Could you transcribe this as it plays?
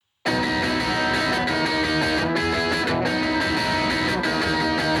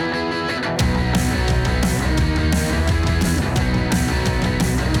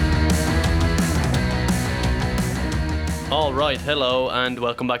Right, hello and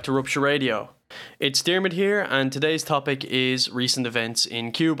welcome back to Rupture Radio. It's Dermot here and today's topic is recent events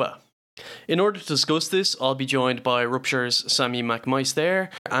in Cuba. In order to discuss this, I'll be joined by Rupture's Sammy McMeister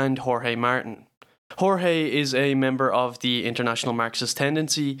and Jorge Martin. Jorge is a member of the International Marxist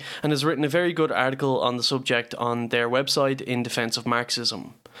Tendency and has written a very good article on the subject on their website in defense of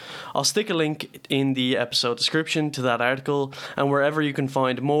Marxism. I'll stick a link in the episode description to that article and wherever you can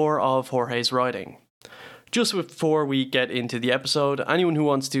find more of Jorge's writing. Just before we get into the episode, anyone who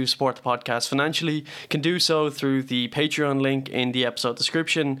wants to support the podcast financially can do so through the Patreon link in the episode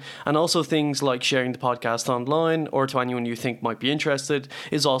description, and also things like sharing the podcast online or to anyone you think might be interested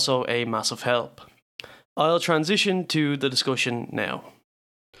is also a massive help. I'll transition to the discussion now.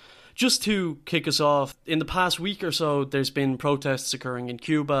 Just to kick us off, in the past week or so, there's been protests occurring in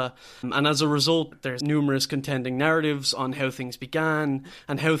Cuba, and as a result, there's numerous contending narratives on how things began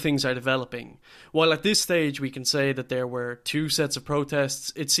and how things are developing. While at this stage we can say that there were two sets of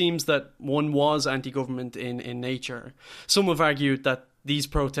protests, it seems that one was anti-government in nature. Some have argued that these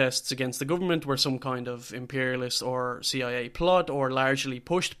protests against the government were some kind of imperialist or CIA plot or largely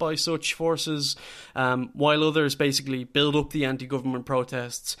pushed by such forces, while others basically build up the anti-government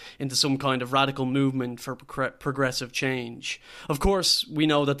protests into some kind of radical movement for progressive change. Of course, we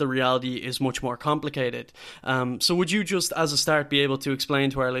know that the reality is much more complicated. So would you just, as a start, be able to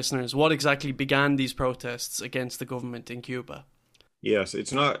explain to our listeners what exactly began these protests against the government in Cuba? Yes,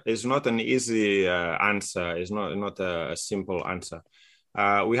 it's not an easy answer. It's not a simple answer.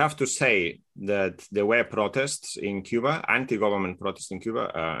 We have to say that there were protests in Cuba, anti-government protests in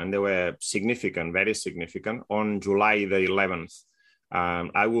Cuba, and they were significant, very significant, on July the 11th.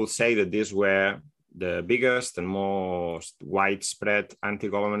 I will say that these were the biggest and most widespread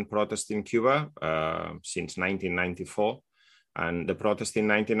anti-government protests in Cuba since 1994. And the protests in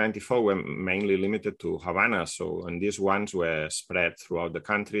 1994 were mainly limited to Havana. And these ones were spread throughout the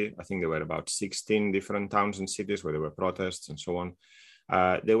country. I think there were about 16 different towns and cities where there were protests and so on.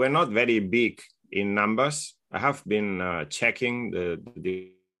 They were not very big in numbers. I have been checking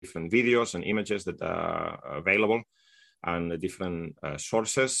the different videos and images that are available and the different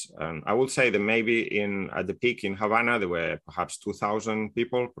sources. And I would say that maybe at the peak in Havana, there were perhaps 2,000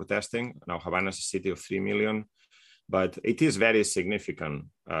 people protesting. Now Havana is a city of 3 million, but it is very significant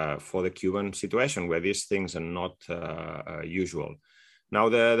for the Cuban situation where these things are not usual. Now,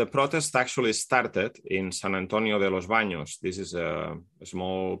 the protest actually started in San Antonio de los Baños. This is a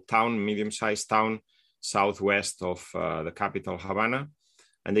small town, medium-sized town, southwest of the capital, Havana.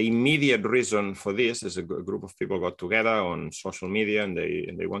 And the immediate reason for this is a group of people got together on social media and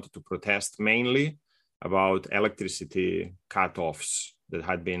they wanted to protest mainly about electricity cutoffs that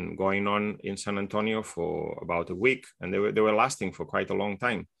had been going on in San Antonio for about a week. And they were lasting for quite a long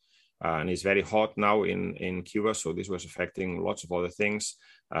time. And it's very hot now in Cuba, so this was affecting lots of other things,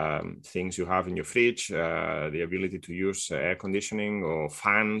 things you have in your fridge, the ability to use air conditioning or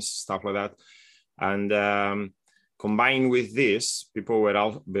fans, stuff like that. And combined with this, people were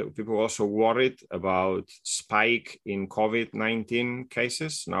also worried about spike in COVID-19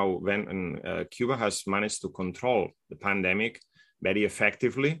 cases. Now, when Cuba has managed to control the pandemic very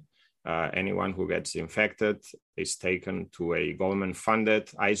effectively, anyone who gets infected is taken to a government-funded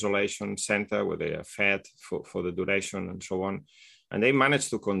isolation center where they are fed for the duration and so on. And they managed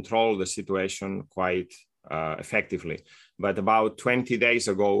to control the situation quite effectively. But about 20 days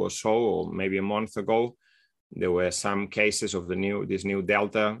ago or so, or maybe a month ago, there were some cases of this new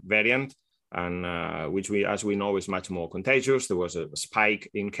Delta variant, and which as we know, is much more contagious. There was a spike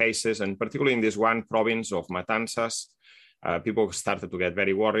in cases, and particularly in this one province of Matanzas, people started to get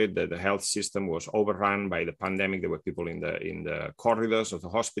very worried that the health system was overrun by the pandemic. There were people in the corridors of the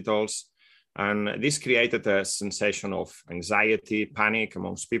hospitals. And this created a sensation of anxiety, panic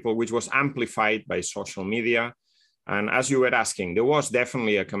amongst people, which was amplified by social media. And as you were asking, there was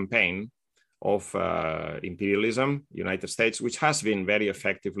definitely a campaign of imperialism, United States, which has been very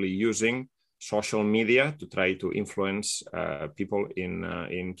effectively using social media to try to influence people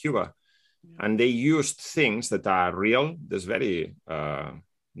in Cuba. And they used things that are real. There's very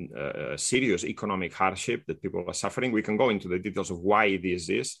serious economic hardship that people are suffering. We can go into the details of why this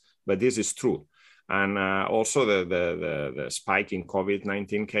is, but this is true. And also the spike in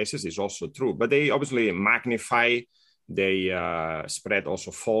COVID-19 cases is also true. But they obviously magnify, they spread also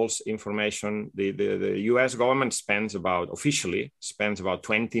false information. The US government officially spends about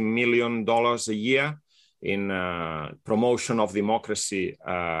 $20 million a year in promotion of democracy,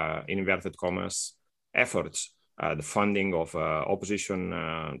 in inverted commas, efforts, the funding of opposition,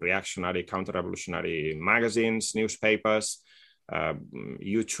 reactionary, counter-revolutionary magazines, newspapers,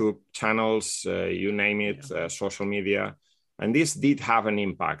 YouTube channels, you name it, social media. And this did have an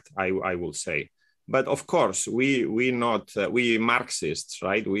impact, I will say. But of course, we Marxists,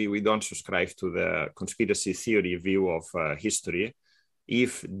 right? We don't subscribe to the conspiracy theory view of history.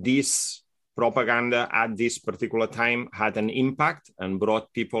 If this propaganda at this particular time had an impact and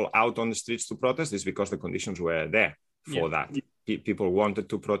brought people out on the streets to protest, it's because the conditions were there for that. People wanted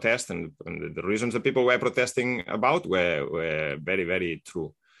to protest, and the reasons that people were protesting about were very, very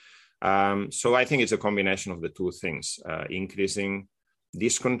true. So I think it's a combination of the two things: increasing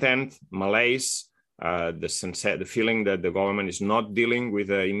discontent, malaise, the feeling that the government is not dealing with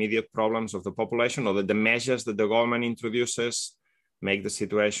the immediate problems of the population, or that the measures that the government introduces make the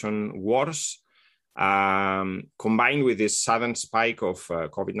situation worse. Combined with this sudden spike of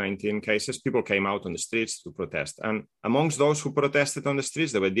COVID-19 cases, people came out on the streets to protest. And amongst those who protested on the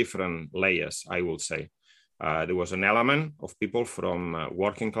streets, there were different layers, I would say. There was an element of people from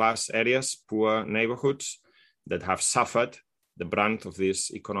working class areas, poor neighborhoods, that have suffered the brunt of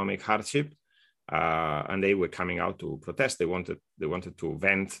this economic hardship. And they were coming out to protest. They wanted to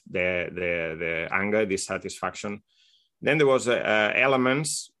vent their anger, dissatisfaction. Then there was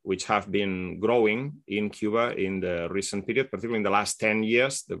elements which have been growing in Cuba in the recent period, particularly in the last 10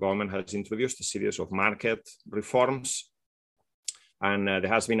 years. The government has introduced a series of market reforms, and there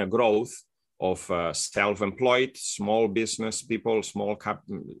has been a growth of self-employed, small business people,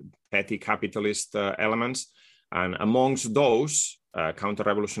 petty capitalist elements. And amongst those,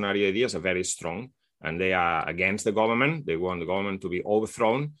 counter-revolutionary ideas are very strong, and they are against the government. They want the government to be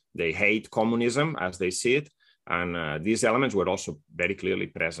overthrown. They hate communism as they see it. And these elements were also very clearly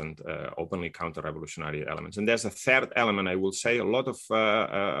present, openly counter-revolutionary elements. And there's a third element, I will say, a lot of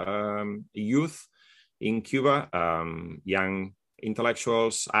youth in Cuba, young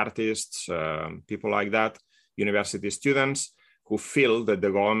intellectuals, artists, people like that, university students, who feel that the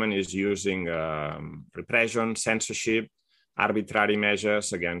government is using repression, censorship, arbitrary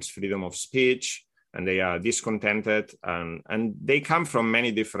measures against freedom of speech, and they are discontented, and they come from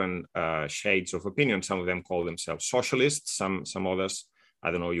many different shades of opinion. Some of them call themselves socialists, some others, I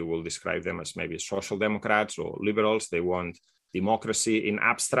don't know, you will describe them as maybe social democrats or liberals. They want democracy in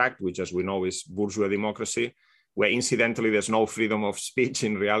abstract, which as we know is bourgeois democracy, where incidentally there's no freedom of speech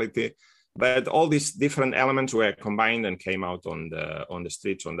in reality. But all these different elements were combined and came out on the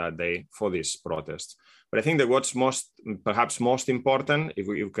streets on that day for this protest. But I think that what's perhaps most important, if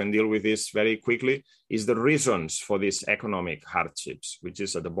you can deal with this very quickly, is the reasons for these economic hardships, which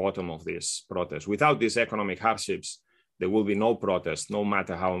is at the bottom of this protest. Without these economic hardships, there will be no protest, no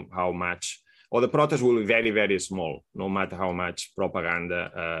matter how much, or the protest will be very, very small, no matter how much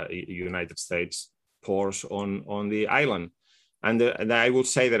propaganda United States pours on the island. And I would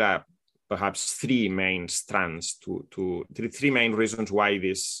say there are perhaps three main strands three main reasons why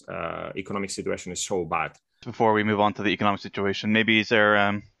this economic situation is so bad. Before we move on to the economic situation, maybe is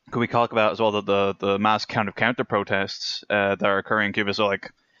there could we talk about as well the mass counter protests that are occurring in Cuba? So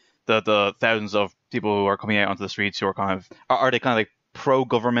like the thousands of people who are coming out onto the streets who are are they kind of like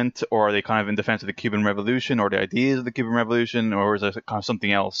pro-government, or are they kind of in defense of the Cuban Revolution or the ideas of the Cuban Revolution, or is there kind of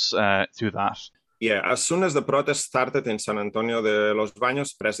something else to that? Yeah, as soon as the protest started in San Antonio de los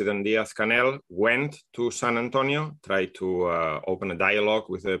Baños, President Díaz-Canel went to San Antonio, tried to open a dialogue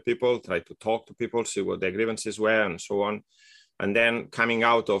with the people, tried to talk to people, see what their grievances were, and so on. And then coming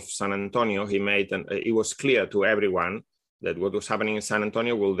out of San Antonio, it was clear to everyone that what was happening in San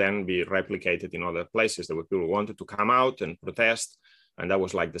Antonio will then be replicated in other places. There were people who wanted to come out and protest, and that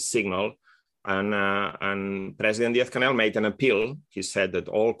was like the signal. And President Díaz-Canel made an appeal. He said that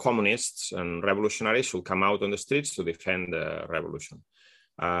all communists and revolutionaries should come out on the streets to defend the revolution.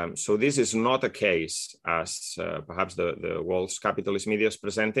 So this is not a case, as perhaps the world's capitalist media is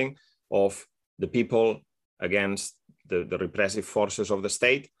presenting, of the people against the repressive forces of the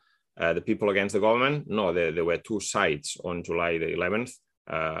state, the people against the government. No, there were two sides on July the 11th.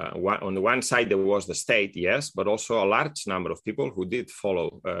 On the one side, there was the state, yes, but also a large number of people who did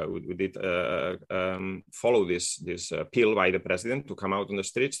follow this appeal by the president to come out on the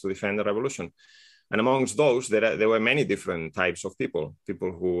streets to defend the revolution. And amongst those, there were many different types of people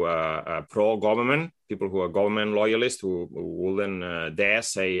who are pro-government, people who are government loyalists, who wouldn't dare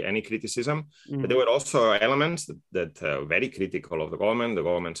say any criticism. Mm-hmm. But there were also elements that are very critical of the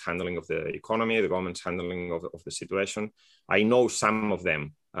government's handling of the economy, the government's handling of the situation. I know some of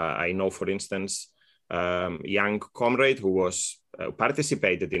them. I know, for instance, young comrade who was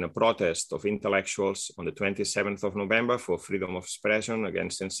participated in a protest of intellectuals on the 27th of November for freedom of expression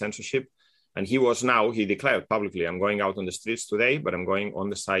against censorship. And he declared publicly, I'm going out on the streets today, but I'm going on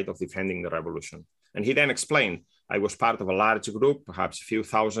the side of defending the revolution. And he then explained, I was part of a large group, perhaps a few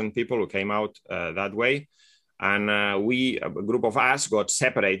thousand people who came out that way. And a group of us, got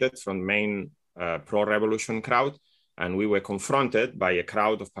separated from the main pro-revolution crowd. And we were confronted by a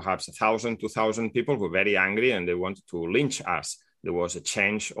crowd of perhaps 1,000, 2,000 people who were very angry, and they wanted to lynch us. There was a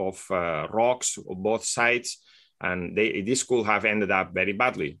change of rocks on both sides, and this could have ended up very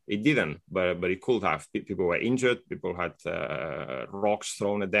badly. It didn't, but it could have. People were injured, people had rocks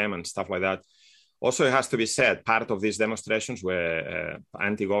thrown at them and stuff like that. Also, it has to be said, part of these demonstrations were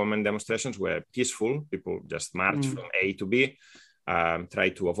anti-government demonstrations were peaceful. People just marched from A to B,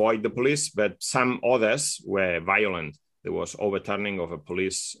 tried to avoid the police, but some others were violent. There was overturning of a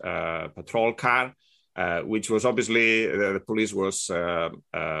police patrol car, which was obviously, the police was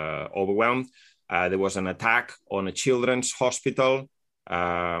overwhelmed. There was an attack on a children's hospital.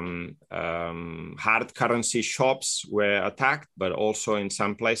 Hard currency shops were attacked, but also in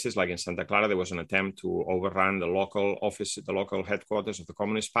some places, like in Santa Clara, there was an attempt to overrun the local office, the local headquarters of the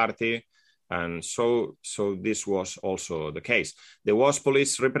Communist Party. And so this was also the case. There was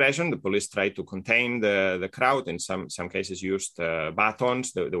police repression. The police tried to contain the crowd. In some cases used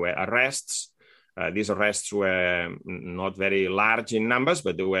batons. There were arrests. These arrests were not very large in numbers,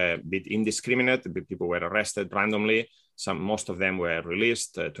 but they were a bit indiscriminate. People were arrested randomly. Most of them were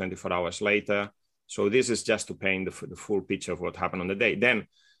released 24 hours later. So this is just to paint the full picture of what happened on the day. Then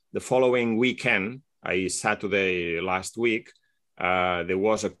the following weekend, Saturday last week, there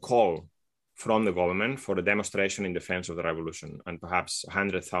was a call from the government for a demonstration in defense of the revolution. And perhaps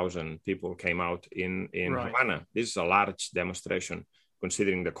 100,000 people came out in right. Havana. This is a large demonstration,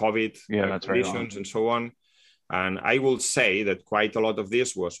 considering the COVID conditions and so on. And I will say that quite a lot of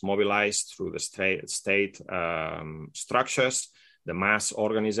this was mobilized through the state structures, the mass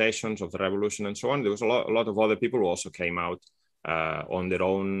organizations of the revolution and so on. There was a lot of other people who also came out on their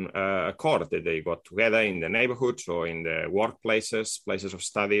own accord. They got together in the neighborhoods or in the workplaces, places of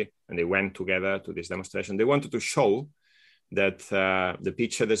study, and they went together to this demonstration. They wanted to show that the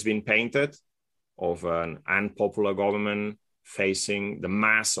picture that's been painted of an unpopular government facing the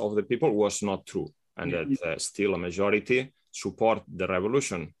mass of the people was not true. And that still a majority support the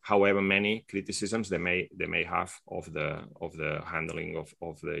revolution, however many criticisms they may have of the handling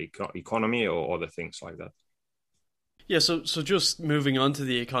of the economy or other things like that. Yeah, so just moving on to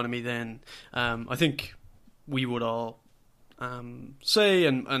the economy then, I think we would all say,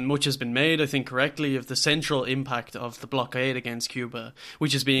 and much has been made, I think correctly, of the central impact of the blockade against Cuba,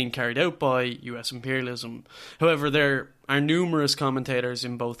 which is being carried out by US imperialism. However, there are numerous commentators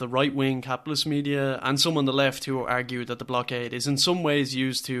in both the right-wing capitalist media and some on the left who argue that the blockade is in some ways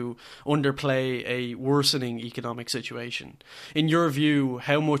used to underplay a worsening economic situation. In your view,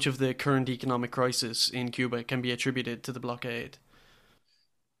 how much of the current economic crisis in Cuba can be attributed to the blockade?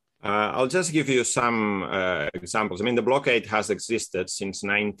 I'll just give you some examples. I mean, the blockade has existed since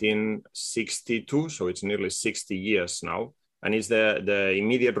 1962, so it's nearly 60 years now, and it's the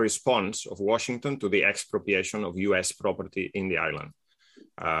immediate response of Washington to the expropriation of US property in the island.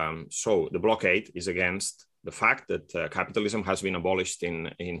 So the blockade is against the fact that capitalism has been abolished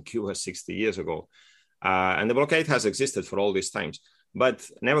in Cuba 60 years ago. And the blockade has existed for all these times. But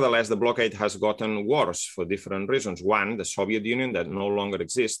nevertheless, the blockade has gotten worse for different reasons. One, the Soviet Union that no longer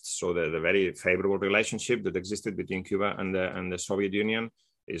exists. So the very favorable relationship that existed between Cuba and the Soviet Union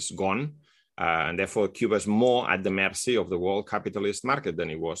is gone. And therefore, Cuba is more at the mercy of the world capitalist market than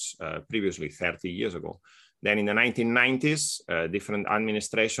it was previously 30 years ago. Then in the 1990s, different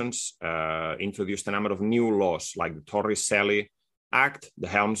administrations introduced a number of new laws like the Torricelli Act, the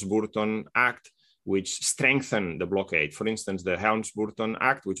Helms-Burton Act, which strengthened the blockade. For instance, the Helms-Burton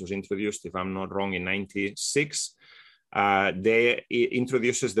Act, which was introduced, if I'm not wrong, in 1996, they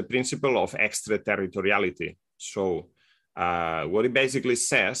introduces the principle of extraterritoriality. So what it basically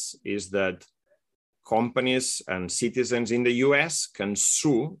says is that companies and citizens in the US can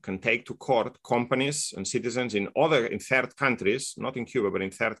take to court companies and citizens in third countries, not in Cuba, but in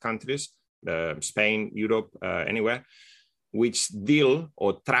third countries, Spain, Europe, anywhere, which deal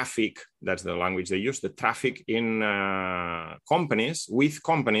or traffic, that's the language they use, the traffic in companies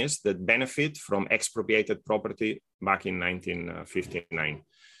that benefit from expropriated property back in 1959.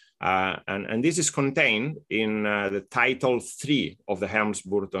 And this is contained in the Title III of the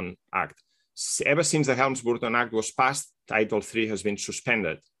Helms-Burton Act. Ever since the Helms-Burton Act was passed, Title III has been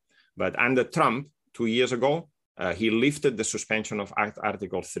suspended. But under Trump, 2 years ago, he lifted the suspension of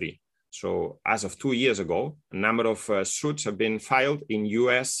Article 3. So as of 2 years ago, a number of suits have been filed in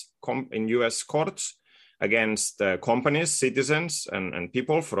US courts against companies, citizens, and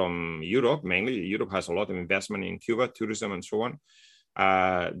people from Europe, mainly. Europe has a lot of investment in Cuba, tourism and so on,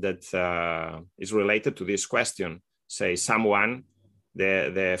 that is related to this question. Say someone,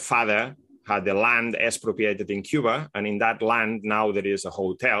 their father had the land expropriated in Cuba, and in that land now there is a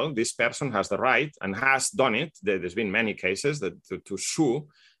hotel. This person has the right and has done it. There's been many cases that to sue,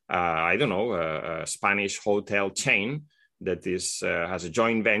 a Spanish hotel chain that has a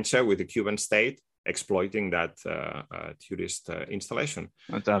joint venture with the Cuban state exploiting that tourist installation.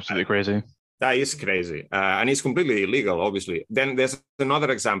 That's absolutely crazy. That is crazy. And it's completely illegal, obviously. Then there's another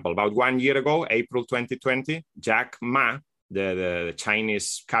example. About 1 year ago, April 2020, Jack Ma, the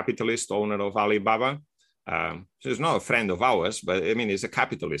Chinese capitalist owner of Alibaba, he's not a friend of ours, but I mean, he's a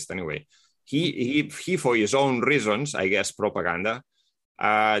capitalist anyway. He for his own reasons, I guess, propaganda,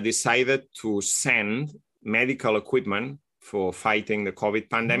 decided to send medical equipment for fighting the COVID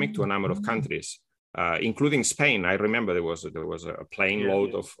pandemic to a number of countries, including Spain. I remember there was a plane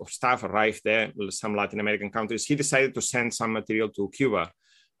load of staff arrived there, some Latin American countries. He decided to send some material to Cuba,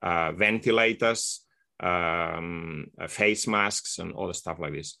 ventilators, face masks, and other stuff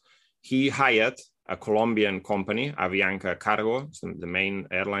like this. He hired a Colombian company, Avianca Cargo, the main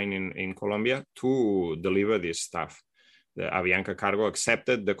airline in Colombia, to deliver this stuff. The Avianca Cargo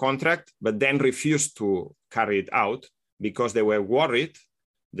accepted the contract, but then refused to carry it out because they were worried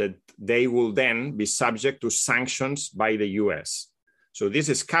that they will then be subject to sanctions by the US. So this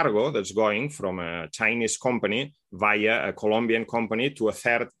is cargo that's going from a Chinese company via a Colombian company to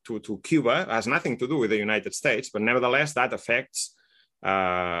Cuba. It has nothing to do with the United States, but nevertheless, that affects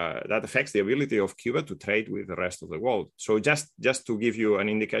the ability of Cuba to trade with the rest of the world. So just to give you an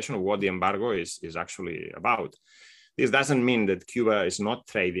indication of what the embargo is actually about. This doesn't mean that Cuba is not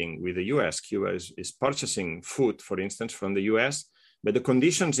trading with the US. Cuba is purchasing food, for instance, from the US, but the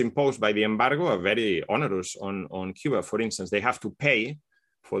conditions imposed by the embargo are very onerous on Cuba. For instance, they have to pay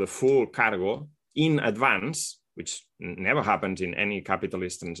for the full cargo in advance, which never happens in any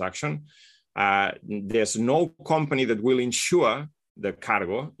capitalist transaction. There's no company that will insure the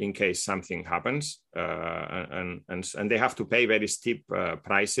cargo in case something happens, and they have to pay very steep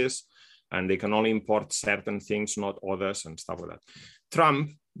prices, and they can only import certain things, not others, and stuff like that.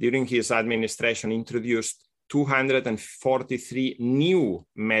 Trump, during his administration, introduced 243 new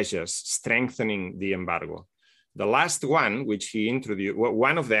measures strengthening the embargo. The last one, which he introduced,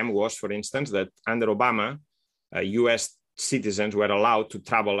 one of them was, for instance, that under Obama, US citizens were allowed to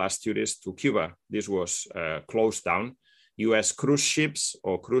travel as tourists to Cuba. This was closed down. US cruise ships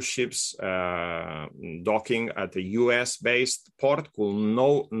docking at a US-based port could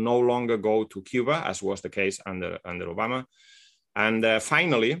no longer go to Cuba, as was the case under Obama. And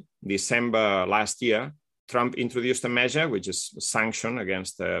finally, December last year, Trump introduced a measure, which is a sanction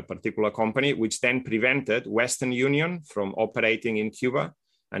against a particular company, which then prevented Western Union from operating in Cuba,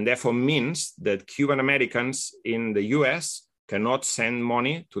 and therefore means that Cuban Americans in the US cannot send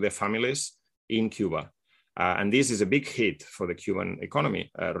money to their families in Cuba. And this is a big hit for the Cuban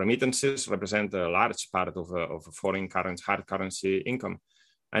economy. Remittances represent a large part of foreign currency, hard currency income.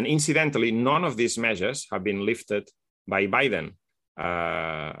 And incidentally, none of these measures have been lifted by Biden.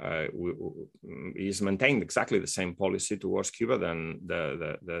 He's maintained exactly the same policy towards Cuba than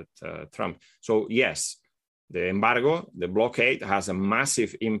Trump. So yes, the embargo, the blockade has a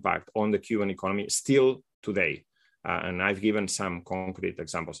massive impact on the Cuban economy still today. And I've given some concrete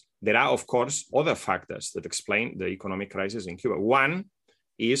examples. There are, of course, other factors that explain the economic crisis in Cuba. One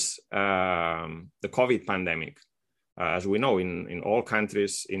is the COVID pandemic. As we know, in all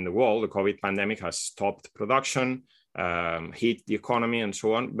countries in the world, the COVID pandemic has stopped production, hit the economy, and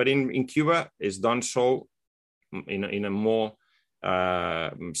so on. But in Cuba, it's done so in a more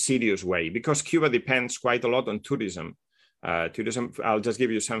serious way, because Cuba depends quite a lot on tourism. I'll just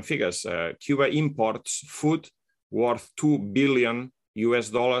give you some figures. Cuba imports food worth $2 billion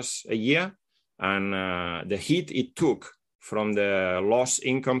a year, and the hit it took from the lost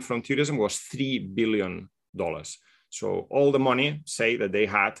income from tourism was $3 billion. So all the money, say, that they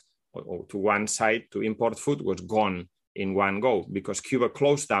had to one side to import food was gone in one go, because Cuba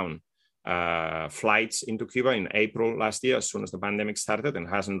closed down flights into Cuba in April last year, as soon as the pandemic started, and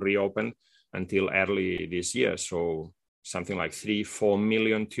hasn't reopened until early this year. So something like 3-4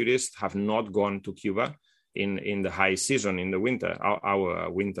 million tourists have not gone to Cuba in the high season, in the winter, our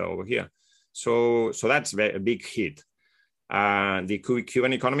winter over here. So that's a big hit. The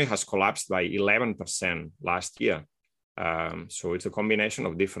Cuban economy has collapsed by 11% last year. So it's a combination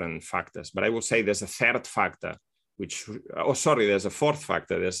of different factors. But I will say there's a third factor, there's a fourth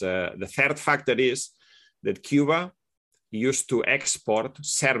factor. The third factor is that Cuba used to export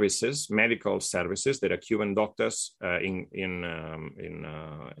services, medical services. There are Cuban doctors in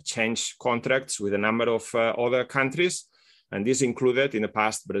exchange contracts with a number of other countries. And this included in the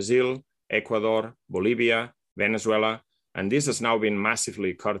past Brazil, Ecuador, Bolivia, Venezuela. And this has now been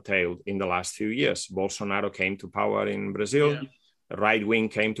massively curtailed in the last few years. Bolsonaro came to power in Brazil. Yeah. The right wing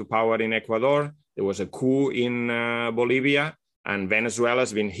came to power in Ecuador. There was a coup in Bolivia. And Venezuela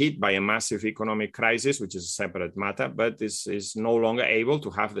has been hit by a massive economic crisis, which is a separate matter, but is no longer able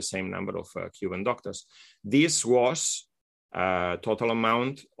to have the same number of Cuban doctors. This was a total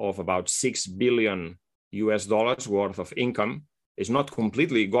amount of about $6 billion worth of income. It's not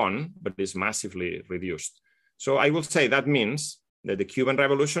completely gone, but is massively reduced. So I will say that means that the Cuban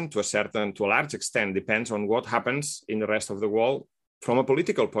Revolution, to a large extent, depends on what happens in the rest of the world from a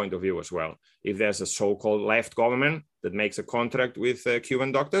political point of view as well. If there's a so-called left government that makes a contract with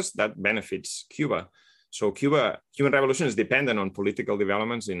Cuban doctors, that benefits Cuba. So Cuban Revolution is dependent on political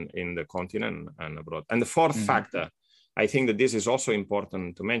developments in the continent and abroad. And the fourth factor, I think that this is also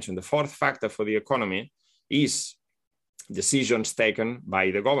important to mention. The fourth factor for the economy is decisions taken by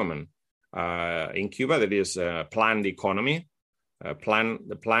the government. In Cuba, there is a planned economy. The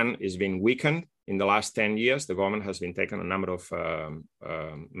plan is being weakened. In the last 10 years, the government has been taking a number of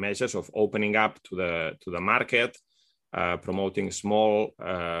measures of opening up to the market, promoting small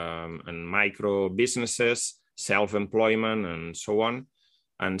and micro businesses, self-employment, and so on.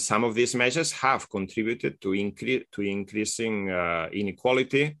 And some of these measures have contributed to increasing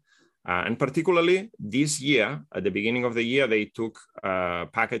inequality. And particularly this year, at the beginning of the year, they took a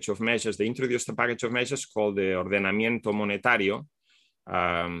package of measures. They introduced a package of measures called the Ordenamiento Monetario,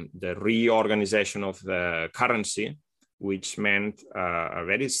 the reorganization of the currency, which meant a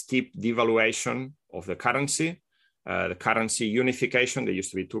very steep devaluation of the currency unification. There used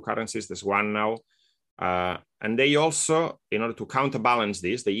to be two currencies, there's one now. And they also, in order to counterbalance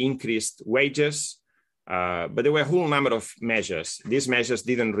this, they increased wages, but there were a whole number of measures. These measures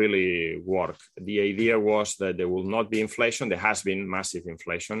didn't really work. The idea was that there will not be inflation. There has been massive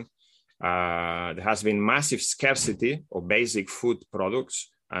inflation. There has been massive scarcity of basic food products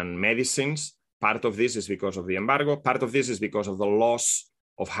and medicines. Part of this is because of the embargo. Part of this is because of the loss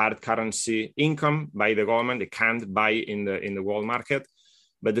of hard currency income by the government. They can't buy in the world market.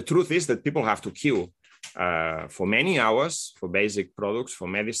 But the truth is that people have to queue for many hours for basic products, for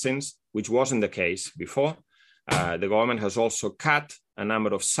medicines, which wasn't the case before. The government has also cut a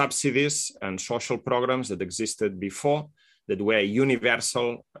number of subsidies and social programs that existed before that were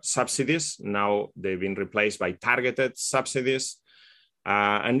universal subsidies. Now they've been replaced by targeted subsidies.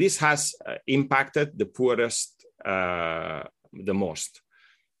 And this has impacted the poorest the most.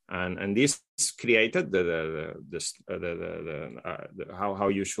 And this created the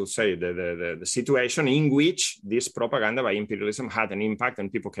situation in which this propaganda by imperialism had an impact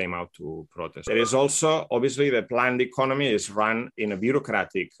and people came out to protest. There is also, obviously, the planned economy is run in a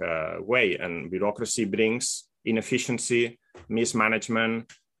bureaucratic way, and bureaucracy brings inefficiency,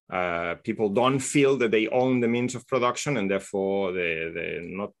 mismanagement. People don't feel that they own the means of production, and therefore they're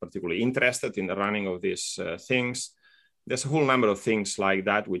not particularly interested in the running of these things. There's a whole number of things like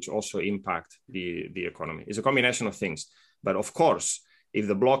that which also impact the economy. It's a combination of things. But of course, if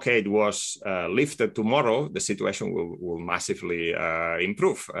the blockade was lifted tomorrow, the situation will massively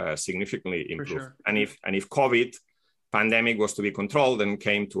improve, significantly improve. Sure. And if COVID pandemic was to be controlled and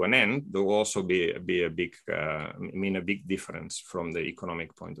came to an end, there will also be a big difference from the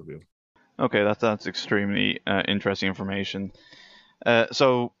economic point of view. Okay, that's extremely interesting information.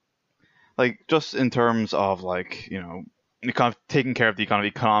 So, like, just in terms of, like, you know, kind of taking care of the kind of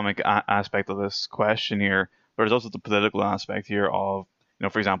economic aspect of this question here, but there's also the political aspect here of, you know,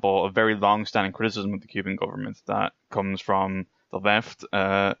 for example, a very long-standing criticism of the Cuban government that comes from the left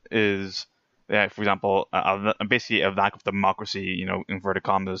is, for example, basically a lack of democracy, you know, inverted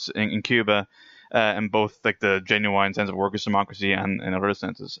commas, in Cuba, in both like the genuine sense of workers' democracy and in other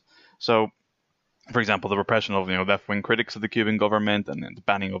senses. So, for example, the repression of, you know, left-wing critics of the Cuban government and the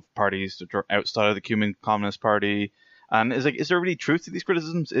banning of parties that are outside of the Cuban Communist Party. And is there really truth to these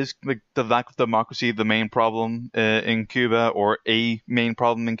criticisms? Is like the lack of democracy the main problem in Cuba, or a main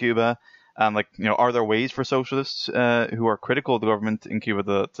problem in Cuba? And, like, you know, are there ways for socialists who are critical of the government in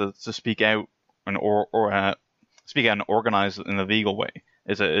Cuba to speak out and speak out and organize in a legal way?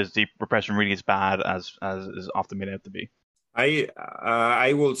 Is the repression really as bad as is often made out to be?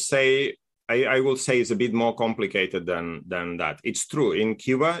 I will say it's a bit more complicated than that. It's true. In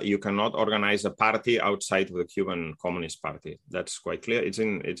Cuba, you cannot organize a party outside of the Cuban Communist Party. That's quite clear. It's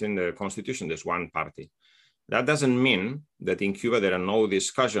in the constitution. There's one party. That doesn't mean that in Cuba there are no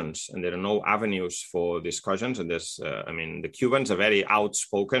discussions and there are no avenues for discussions. And the Cubans are very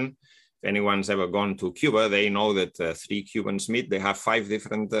outspoken. If anyone's ever gone to Cuba, they know that three Cubans meet, they have 5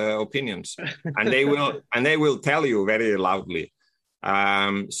 different opinions, and they will tell you very loudly.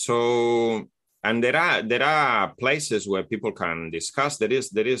 So And there are places where people can discuss. There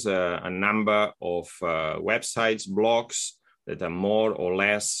is a number of websites, blogs that are more or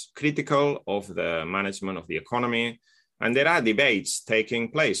less critical of the management of the economy. And there are debates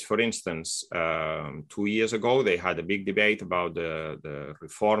taking place. For instance, 2 years ago, they had a big debate about the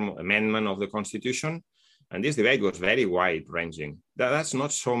reform amendment of the Constitution. And this debate was very wide-ranging. That's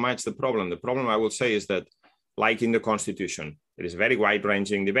not so much the problem. The problem, I would say, is that, like in the Constitution, it is a very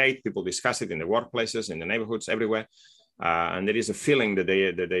wide-ranging debate. People discuss it in the workplaces, in the neighborhoods, everywhere. And there is a feeling that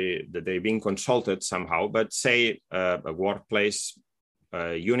they're being consulted somehow. But say a workplace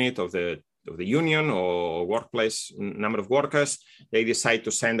unit of the union or workplace number of workers, they decide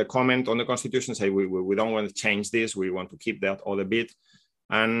to send a comment on the Constitution, say we don't want to change this, we want to keep that other bit.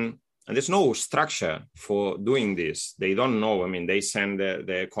 And there's no structure for doing this. They don't know. I mean, they send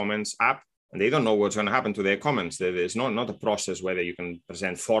their comments up, and they don't know what's going to happen to their comments. There's not a process where you can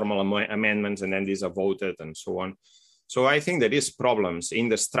present formal amendments and then these are voted and so on. So I think there is problems in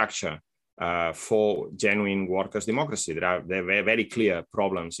the structure for genuine workers' democracy. There are very clear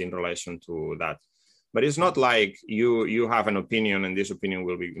problems in relation to that. But it's not like you have an opinion and this opinion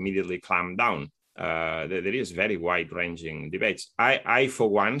will be immediately clamped down. There is very wide-ranging debates. I for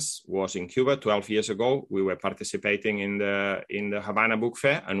once was in Cuba 12 years ago. We were participating in the Havana Book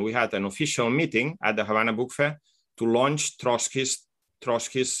Fair, and we had an official meeting at the Havana Book Fair to launch Trotsky's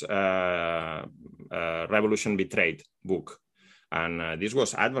Revolution Betrayed book. And this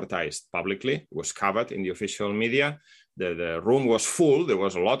was advertised publicly, was covered in the official media. The room was full. There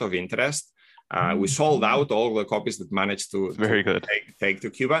was a lot of interest. We sold out all the copies that managed to take to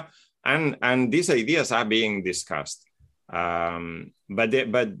Cuba. And these ideas are being discussed. But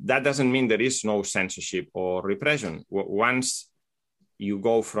that doesn't mean there is no censorship or repression. Once you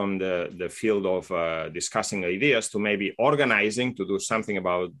go from the field of discussing ideas to maybe organizing to do something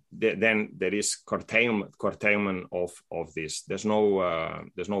about, then there is curtailment of this. There's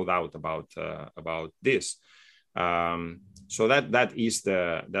no doubt about this. So that is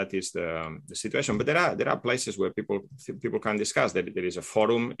the situation. But there are places where people can discuss. There is a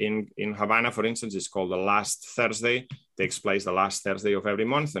forum in Havana, for instance. It's called The Last Thursday. It takes place the last Thursday of every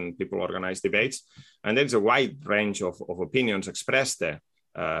month, and people organize debates. And there's a wide range of opinions expressed there.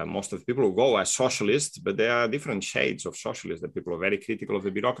 Most of the people who go are socialists, but there are different shades of socialists. There are people who are very critical of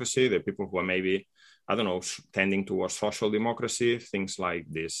the bureaucracy. There are people who are maybe, I don't know, tending towards social democracy, things like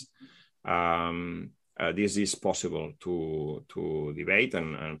this. This is possible to debate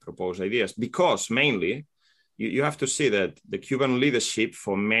and propose ideas, because mainly you have to see that the Cuban leadership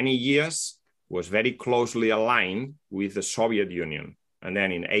for many years was very closely aligned with the Soviet Union. And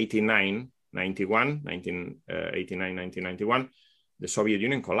then in 1991, the Soviet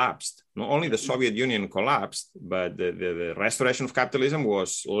Union collapsed. Not only the Soviet Union collapsed, but the restoration of capitalism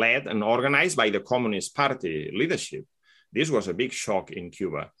was led and organized by the Communist Party leadership. This was a big shock in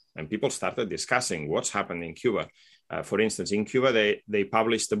Cuba. And people started discussing what's happened in Cuba. For instance, in Cuba, they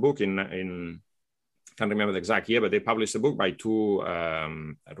published a book in can't remember the exact year, but they published a book by two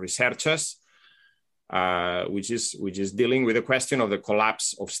researchers, which is dealing with the question of the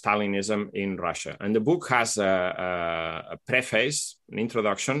collapse of Stalinism in Russia. And the book has a preface, an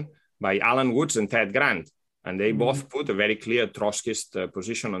introduction by Alan Woods and Ted Grant. And they both put a very clear Trotskyist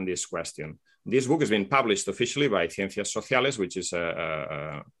position on this question. This book has been published officially by Ciencias Sociales, which is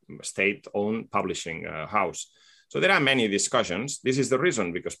a state-owned publishing house. So there are many discussions. This is the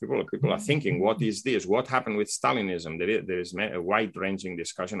reason, because people are thinking, what is this? What happened with Stalinism? There is a wide-ranging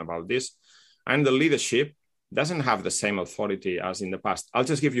discussion about this. And the leadership doesn't have the same authority as in the past. I'll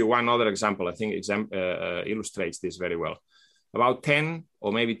just give you one other example. I think illustrates this very well. About 10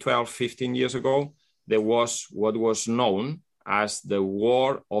 or maybe 12, 15 years ago, there was what was known as the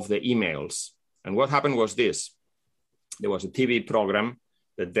War of the Emails. And what happened was this. There was a TV program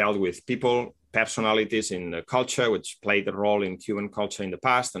that dealt with people, personalities in the culture, which played a role in Cuban culture in the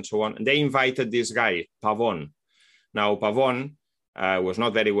past and so on. And they invited this guy, Pavon. Now, Pavon was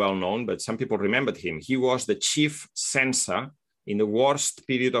not very well known, but some people remembered him. He was the chief censor in the worst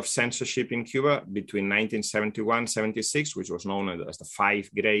period of censorship in Cuba between 1971-76, which was known as the 5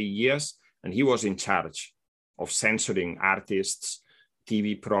 gray years. And he was in charge of censoring artists,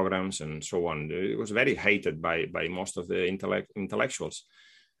 TV programs, and so on. It was very hated by most of the intellectuals.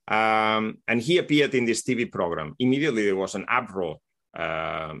 And he appeared in this TV program. Immediately, there was an uproar.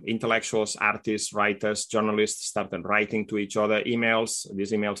 Intellectuals, artists, writers, journalists started writing to each other emails.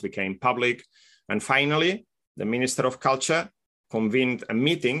 These emails became public. And finally, the Minister of Culture convened a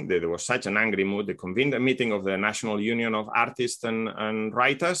meeting. There was such an angry mood. They convened a meeting of the National Union of Artists and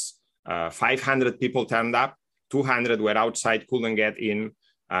Writers. 500 people turned up. 200 were outside, couldn't get in.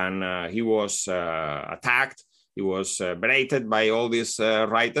 and he was attacked. He was berated by all these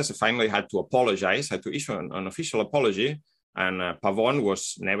writers. He finally had to apologize, had to issue an official apology. And Pavon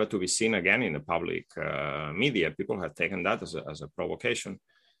was never to be seen again in the public media. People had taken that as a provocation.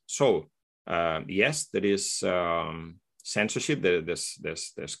 So yes, there is censorship,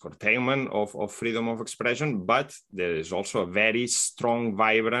 there's curtailment of freedom of expression, but there is also a very strong,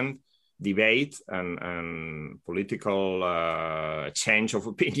 vibrant debate and political change of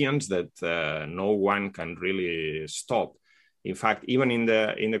opinions that no one can really stop. In fact, even in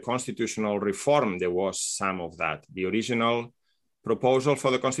the constitutional reform, there was some of that. The original proposal for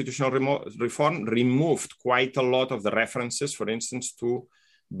the constitutional reform removed quite a lot of the references, for instance, to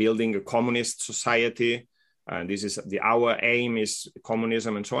building a communist society. This is our aim is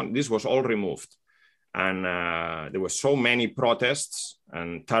communism and so on. This was all removed. And there were so many protests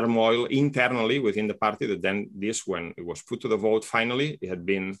and turmoil internally within the party that then this, when it was put to the vote, finally, it had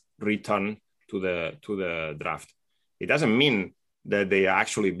been returned to the draft. It doesn't mean that they are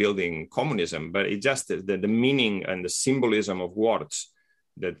actually building communism, but it's just the meaning and the symbolism of words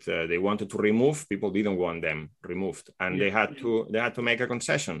that they wanted to remove. People didn't want them removed, and they had to make a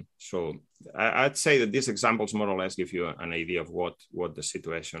concession. So I'd say that these examples more or less give you an idea of what the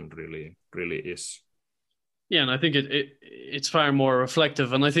situation really is. Yeah, and I think it's far more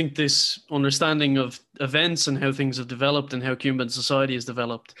reflective. And I think this understanding of events and how things have developed and how Cuban society has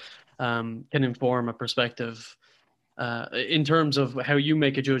developed can inform a perspective in terms of how you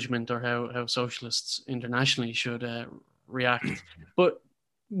make a judgment or how socialists internationally should react. But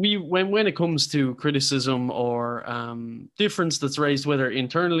when it comes to criticism or difference that's raised, whether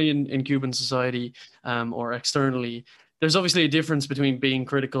internally in Cuban society or externally, there's obviously a difference between being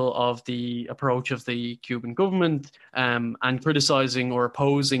critical of the approach of the Cuban government and criticizing or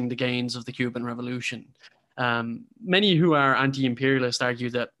opposing the gains of the Cuban Revolution. Many who are anti-imperialist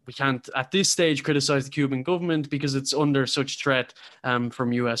argue that we can't at this stage criticize the Cuban government because it's under such threat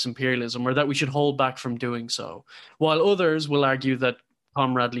from US imperialism, or that we should hold back from doing so. While others will argue that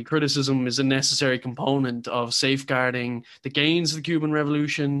comradely criticism is a necessary component of safeguarding the gains of the Cuban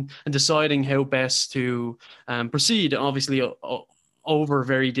Revolution and deciding how best to proceed, obviously over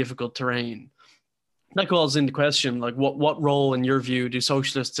very difficult terrain. That calls into question, like, what role, in your view, do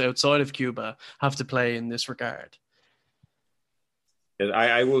socialists outside of Cuba have to play in this regard?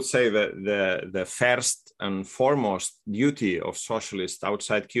 I will say that the first and foremost duty of socialists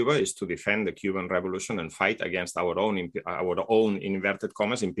outside Cuba is to defend the Cuban Revolution and fight against our own inverted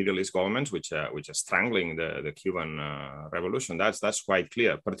commas imperialist governments, which are strangling the Cuban Revolution. That's quite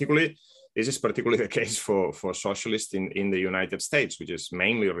clear. This is particularly the case for socialists in the United States, which is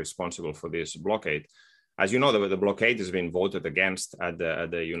mainly responsible for this blockade. As you know, the blockade has been voted against at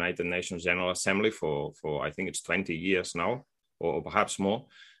the United Nations General Assembly for I think it's 20 years now, or perhaps more,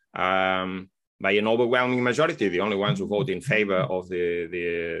 by an overwhelming majority. The only ones who vote in favor of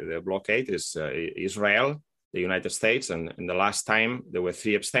the blockade is Israel, the United States, and the last time there were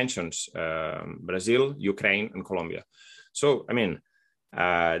 3 abstentions, Brazil, Ukraine, and Colombia. So, I mean,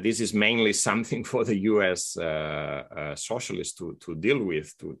 this is mainly something for the US socialists to deal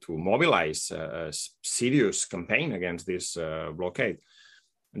with, to mobilize a serious campaign against this blockade.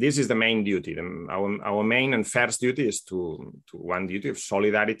 This is the main duty. Our main and first duty is to one duty of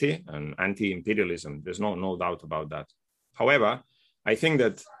solidarity and anti-imperialism. There's no doubt about that. However, I think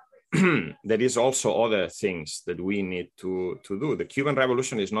that there is also other things that we need to do. The Cuban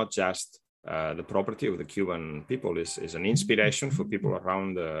Revolution is not just the property of the Cuban people. Is an inspiration for people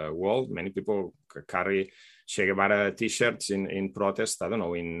around the world. Many people carry Che Guevara t-shirts in protest, I don't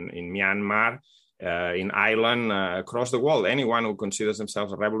know, in Myanmar, in Ireland, across the world. Anyone who considers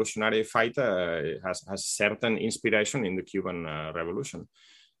themselves a revolutionary fighter has certain inspiration in the Cuban Revolution.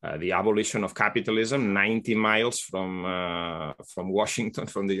 The abolition of capitalism 90 miles from Washington,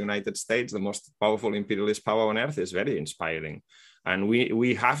 from the United States, the most powerful imperialist power on earth, is very inspiring. And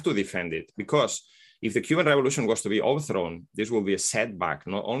we have to defend it, because if the Cuban Revolution was to be overthrown, this will be a setback,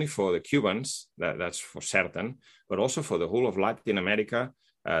 not only for the Cubans, that's for certain, but also for the whole of Latin America,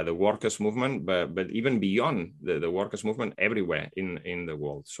 the workers' movement, but even beyond the workers' movement everywhere in the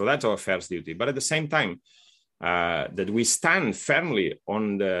world. So that's our first duty. But at the same time, that we stand firmly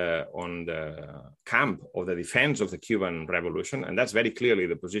on the camp of the defense of the Cuban Revolution, and that's very clearly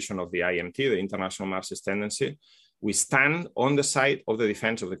the position of the IMT, the International Marxist Tendency. We stand on the side of the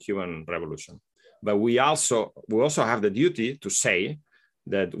defense of the Cuban Revolution. But we also have the duty to say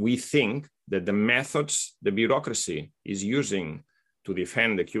that we think that the methods the bureaucracy is using to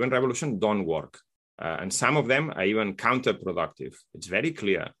defend the Cuban Revolution don't work. And some of them are even counterproductive. It's very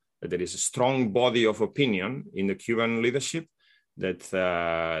clear that there is a strong body of opinion in the Cuban leadership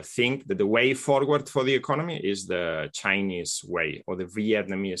that think that the way forward for the economy is the Chinese way, or the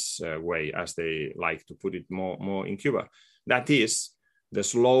Vietnamese way, as they like to put it more in Cuba. That is the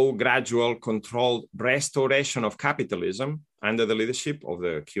slow, gradual, controlled restoration of capitalism under the leadership of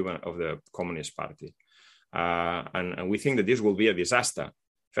the Communist Party. And we think that this will be a disaster.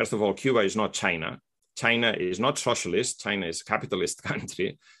 First of all, Cuba is not China. China is not socialist. China is a capitalist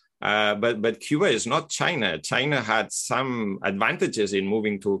country. But Cuba is not China. China had some advantages in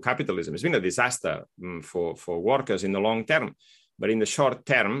moving to capitalism. It's been a disaster for workers in the long term. But in the short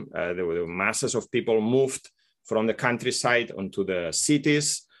term, there were masses of people moved from the countryside onto the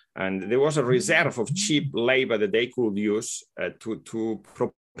cities. And there was a reserve of cheap labor that they could use to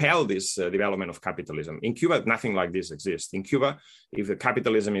propel this development of capitalism. In Cuba, nothing like this exists. In Cuba, if the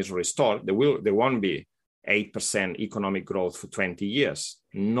capitalism is restored, there won't be 8% economic growth for 20 years.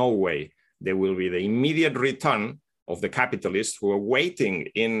 No way. There will be the immediate return of the capitalists who are waiting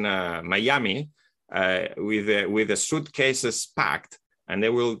in Miami with the suitcases packed, and they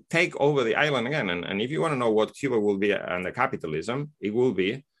will take over the island again. And if you want to know what Cuba will be under capitalism, it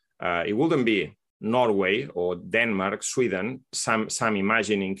wouldn't be Norway or Denmark, Sweden. Some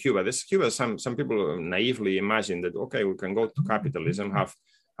imagine in Cuba. Some people naively imagine that, okay, we can go to capitalism, have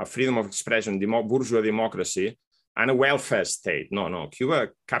freedom of expression, bourgeois democracy, and a welfare state. No.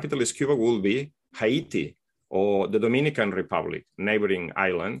 Capitalist Cuba will be Haiti or the Dominican Republic, neighboring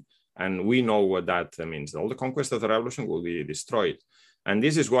island. And we know what that means. All the conquest of the revolution will be destroyed. And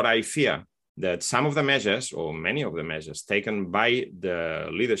this is what I fear, that some of the measures, or many of the measures taken by the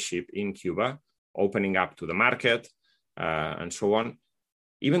leadership in Cuba, opening up to the market and so on,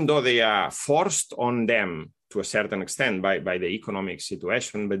 even though they are forced on them to a certain extent by the economic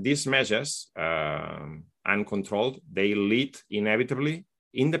situation, but these measures, uncontrolled, they lead inevitably,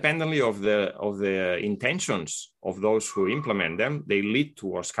 independently of the intentions of those who implement them, they lead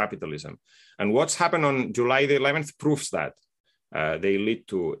towards capitalism. And what's happened on July the 11th proves that. They lead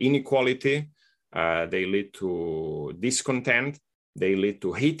to inequality, they lead to discontent, they lead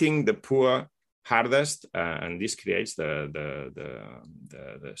to hitting the poor hardest, and this creates the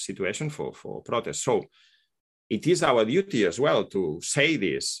situation for protest. So it is our duty as well to say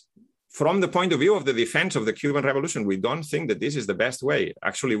this. From the point of view of the defense of the Cuban Revolution, we don't think that this is the best way.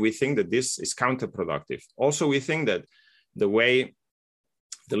 Actually, we think that this is counterproductive. Also, we think that the way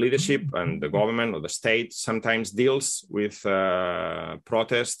the leadership and the government or the state sometimes deals with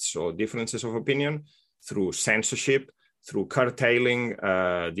protests or differences of opinion through censorship, through curtailing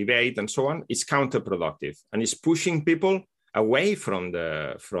debate and so on, is counterproductive and is pushing people away from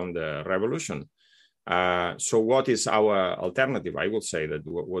the revolution. So what is our alternative? I would say that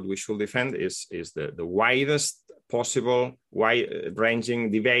what we should defend is the widest possible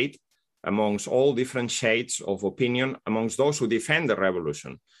wide-ranging debate amongst all different shades of opinion amongst those who defend the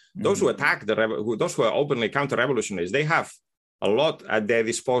revolution. Mm-hmm. Those who attack those who are openly counter-revolutionaries, they have a lot at their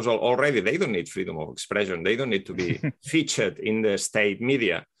disposal already. They don't need freedom of expression. They don't need to be featured in the state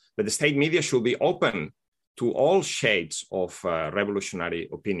media. But the state media should be open to all shades of revolutionary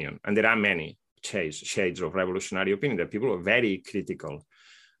opinion. And there are many shades of revolutionary opinion that people are very critical.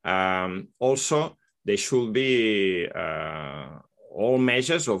 Also, there should be all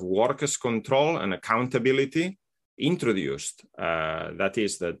measures of workers' control and accountability introduced. That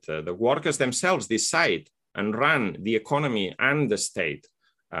is, that the workers themselves decide and run the economy and the state.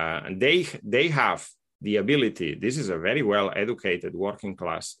 And they have the ability. This is a very well-educated working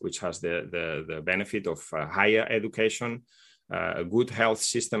class, which has the benefit of higher education, a good health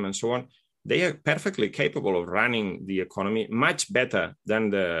system, and so on. They are perfectly capable of running the economy much better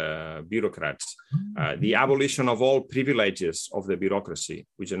than the bureaucrats. The abolition of all privileges of the bureaucracy,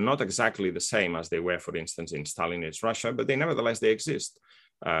 which are not exactly the same as they were, for instance, in Stalinist Russia, but nevertheless they exist.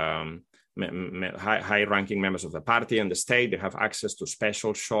 High-ranking members of the party and the state, they have access to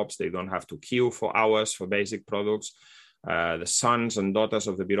special shops. They don't have to queue for hours for basic products. The sons and daughters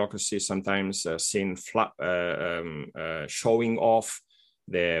of the bureaucracy sometimes seen showing off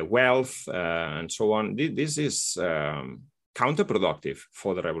their wealth and so on. This is counterproductive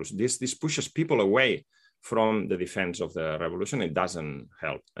for the revolution. This pushes people away from the defense of the revolution. It doesn't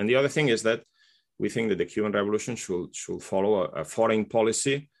help. And the other thing is that we think that the Cuban Revolution should follow a foreign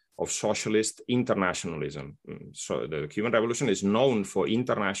policy of socialist internationalism. So the Cuban Revolution is known for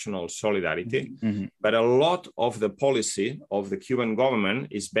international solidarity, mm-hmm. but a lot of the policy of the Cuban government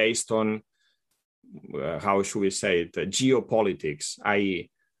is based on how should we say it, geopolitics, i.e.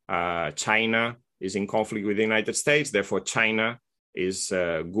 China is in conflict with the United States, therefore China is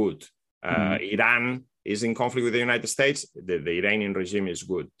good. Mm-hmm. Iran is in conflict with the United States, the Iranian regime is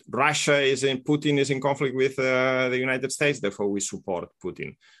good. Putin is in conflict with the United States, therefore we support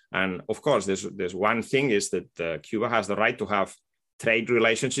Putin. And of course, there's one thing is that Cuba has the right to have trade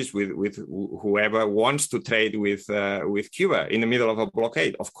relationships with whoever wants to trade with Cuba in the middle of a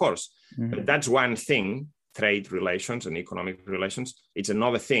blockade, of course. Mm-hmm. But that's one thing, trade relations and economic relations. It's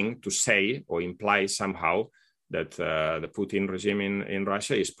another thing to say or imply somehow that the Putin regime in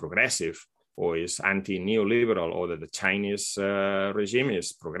Russia is progressive or is anti-neoliberal, or that the Chinese regime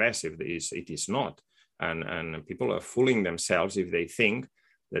is progressive. It is not. And people are fooling themselves if they think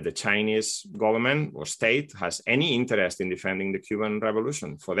that the Chinese government or state has any interest in defending the Cuban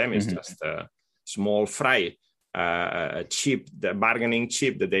Revolution. For them, it's just a small fry, a chip, the bargaining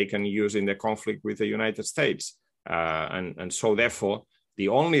chip that they can use in the conflict with the United States. And so therefore, the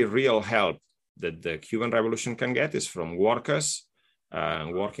only real help that the Cuban Revolution can get is from workers,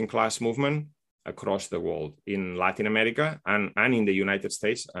 working class movement across the world, in Latin America and in the United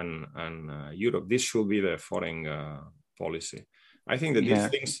States and Europe. This should be the foreign policy. I think that these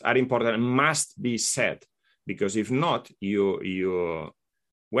things are important and must be said, because if not,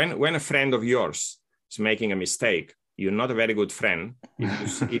 when a friend of yours is making a mistake, you're not a very good friend.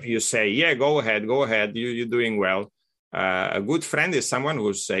 If you say, yeah, go ahead, you're doing well. A good friend is someone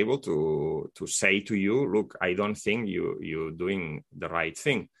who's able to say to you, look, I don't think you're doing the right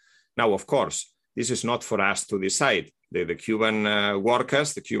thing. Now, of course, this is not for us to decide. The Cuban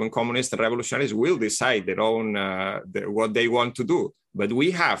workers, the Cuban communists, the revolutionaries will decide their own what they want to do. But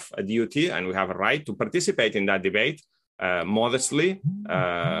we have a duty and we have a right to participate in that debate modestly,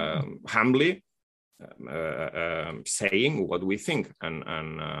 humbly, saying what we think and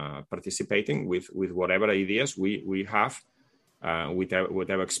participating with whatever ideas we have,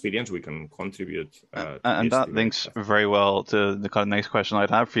 whatever experience we can contribute. And that links very well to the kind of next question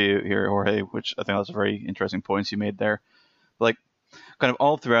I'd have for you here, Jorge, which I think that's a very interesting points you made there. Like, kind of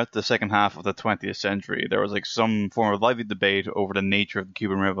all throughout the second half of the 20th century, there was like some form of lively debate over the nature of the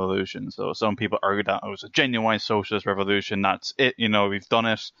Cuban Revolution. So some people argued that it was a genuine socialist revolution. That's it, we've done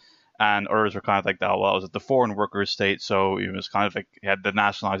it. And others were kind of like that, well, it was the foreign workers' state, so it was kind of like it had the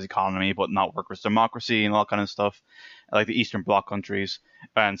nationalized economy, but not workers' democracy and all that kind of stuff, like the Eastern Bloc countries.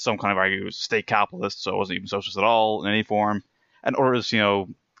 And some kind of argue it was state capitalist, so it wasn't even socialist at all in any form. And others,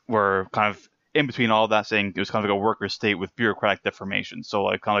 were kind of in between all of that, saying it was kind of like a workers' state with bureaucratic deformation. So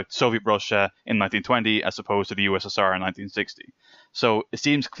like kind of like Soviet Russia in 1920 as opposed to the USSR in 1960. So it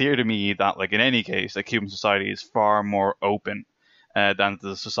seems clear to me that, like, in any case, that Cuban society is far more open than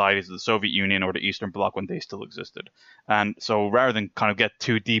the societies of the Soviet Union or the Eastern Bloc when they still existed. And so rather than kind of get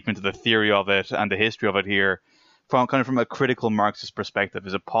too deep into the theory of it and the history of it here, from a critical Marxist perspective,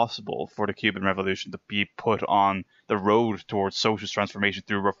 is it possible for the Cuban Revolution to be put on the road towards socialist transformation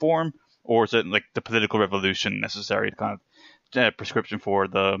through reform, or is it like the political revolution necessary to kind of prescription for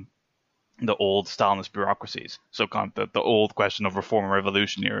the old Stalinist bureaucracies? So kind of the old question of reform and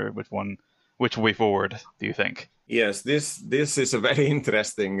revolution here, which way forward do you think? Yes, this is a very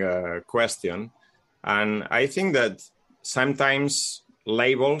interesting question. And I think that sometimes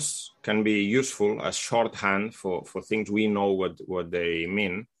labels can be useful as shorthand for things we know what they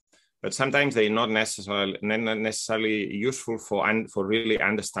mean. But sometimes they're not necessarily useful for really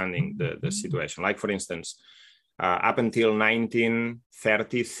understanding the situation. Like, for instance, up until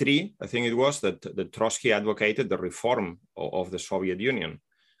 1933, I think it was, that Trotsky advocated the reform of the Soviet Union.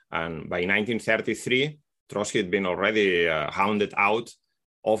 And by 1933, Trotsky had been already hounded out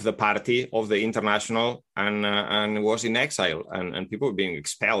of the party, of the International, and was in exile. And people were being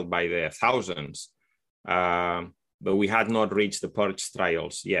expelled by the thousands. But we had not reached the purge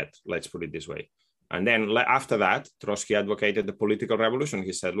trials yet, let's put it this way. And then after that, Trotsky advocated the political revolution.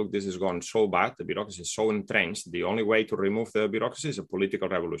 He said, look, this has gone so bad, the bureaucracy is so entrenched, the only way to remove the bureaucracy is a political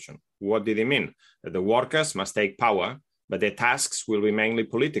revolution. What did he mean? That the workers must take power, but their tasks will be mainly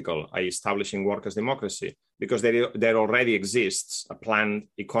political, i.e. establishing workers' democracy, because there already exists a planned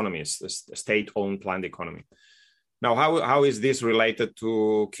economy, a state-owned planned economy. Now, how is this related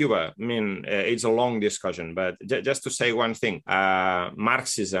to Cuba? I mean, it's a long discussion, but just to say one thing,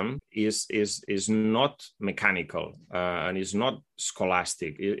 Marxism is not mechanical and is not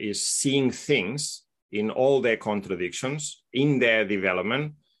scholastic. It is seeing things in all their contradictions, in their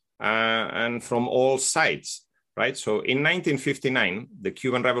development, and from all sides, right? So in 1959, the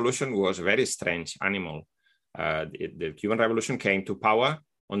Cuban Revolution was a very strange animal. The Cuban Revolution came to power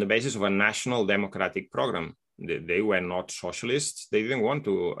on the basis of a national democratic program. They were not socialists. They didn't want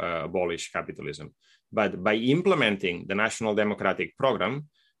to abolish capitalism. But by implementing the national democratic program,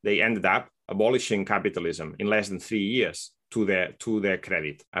 they ended up abolishing capitalism in less than 3 years. to their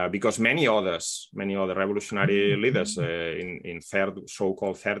credit, because many other revolutionary leaders in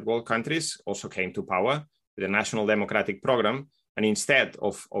so-called third world countries also came to power with a national democratic program, and instead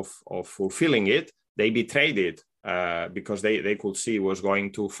of fulfilling it, they betrayed it because they could see it was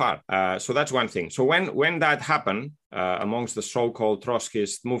going too far. So that's one thing. So when that happened amongst the so-called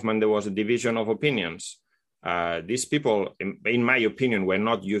Trotskyist movement, there was a division of opinions. These people, in my opinion, were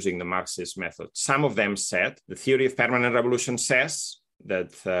not using the Marxist method. Some of them said the theory of permanent revolution says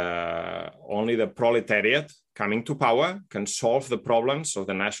that only the proletariat coming to power can solve the problems of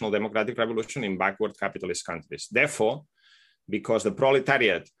the national democratic revolution in backward capitalist countries. Therefore, because the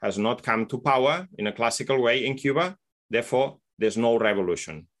proletariat has not come to power in a classical way in Cuba, therefore, there's no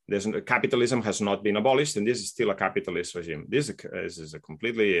revolution. Capitalism has not been abolished, and this is still a capitalist regime. This is a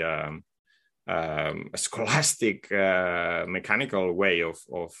completely a scholastic, mechanical way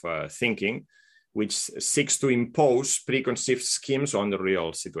of thinking, which seeks to impose preconceived schemes on the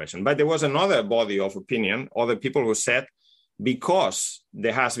real situation. But there was another body of opinion, other people who said, because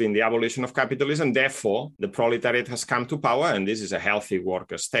there has been the abolition of capitalism, therefore the proletariat has come to power, and this is a healthy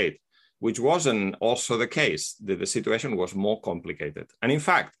worker state, which wasn't also the case. The situation was more complicated. And in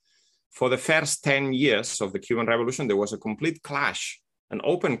fact, for the first 10 years of the Cuban Revolution, there was a complete clash, an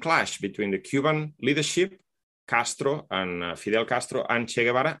open clash between the Cuban leadership, Castro and Fidel Castro and Che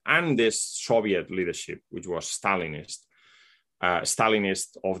Guevara, and this Soviet leadership, which was Stalinist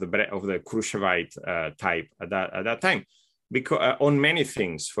of the Khrushchevite type at that time. Because on many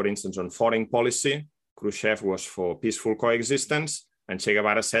things, for instance, on foreign policy, Khrushchev was for peaceful coexistence, and Che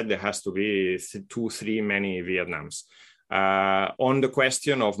Guevara said there has to be 2-3 many Vietnams. On the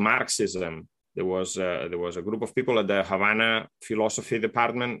question of Marxism, there was a group of people at the Havana philosophy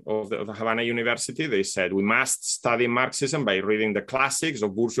department of the Havana University. They said we must study Marxism by reading the classics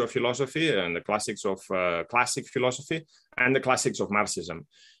of bourgeois philosophy and the classics of classic philosophy and the classics of Marxism.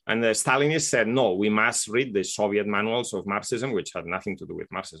 And the Stalinists said, no, we must read the Soviet manuals of Marxism, which had nothing to do with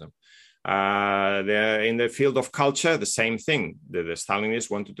Marxism. In the field of culture, the same thing. The Stalinists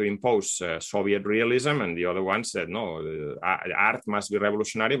wanted to impose Soviet realism, and the other ones said, no, art must be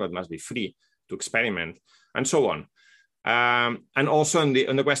revolutionary, but must be free to experiment, and so on. And also on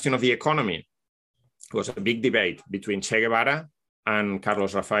the question of the economy, it was a big debate between Che Guevara and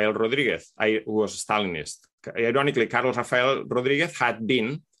Carlos Rafael Rodriguez, who was a Stalinist. Ironically, Carlos Rafael Rodriguez had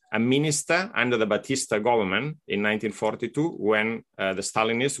been a minister under the Batista government in 1942 when the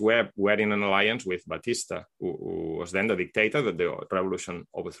Stalinists were in an alliance with Batista, who was then the dictator that the revolution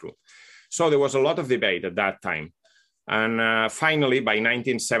overthrew. So there was a lot of debate at that time. And finally, by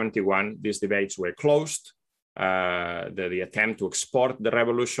 1971, these debates were closed. The attempt to export the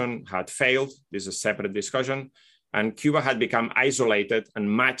revolution had failed. This is a separate discussion. And Cuba had become isolated and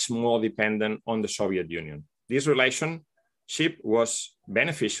much more dependent on the Soviet Union. This relationship was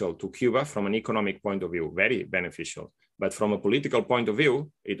beneficial to Cuba from an economic point of view, very beneficial. But from a political point of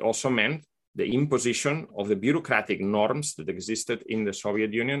view, it also meant the imposition of the bureaucratic norms that existed in the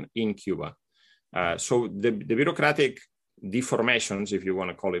Soviet Union in Cuba. So the bureaucratic deformations, if you want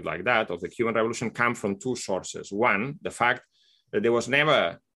to call it like that, of the Cuban Revolution come from two sources. One, the fact that there was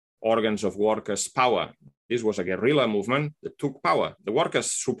never organs of workers' power. This was a guerrilla movement that took power. The workers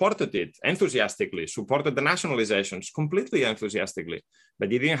supported it enthusiastically, supported the nationalizations completely enthusiastically, but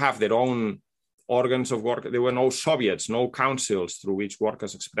they didn't have their own organs of work. There were no Soviets, no councils through which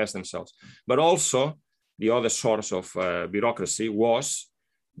workers expressed themselves. But also, the other source of bureaucracy was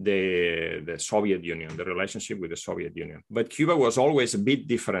the Soviet Union, the relationship with the Soviet Union. But Cuba was always a bit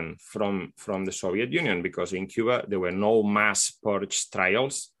different from the Soviet Union, because in Cuba, there were no mass purge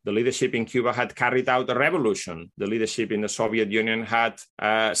trials. The leadership in Cuba had carried out a revolution. The leadership in the Soviet Union had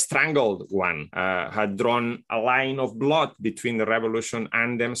strangled one, had drawn a line of blood between the revolution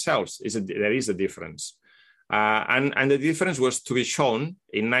and themselves. There is a difference. And the difference was to be shown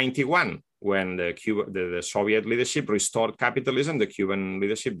in 1991. When the Soviet leadership restored capitalism, the Cuban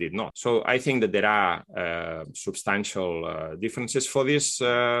leadership did not. So I think that there are substantial differences for these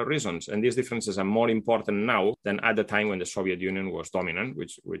reasons. And these differences are more important now than at the time when the Soviet Union was dominant,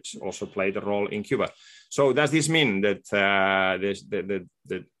 which also played a role in Cuba. So does this mean that,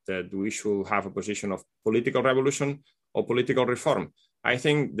 that we should have a position of political revolution or political reform? I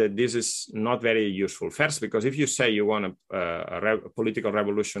think that this is not very useful. First, because if you say you want a political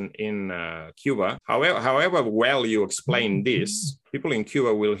revolution in Cuba, however well you explain this, people in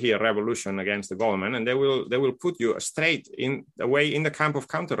Cuba will hear revolution against the government, and they will put you straight in the camp of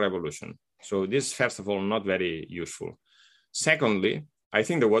counter-revolution. So this, first of all, not very useful. Secondly, I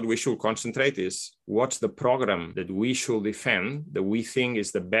think that what we should concentrate is what's the program that we should defend, that we think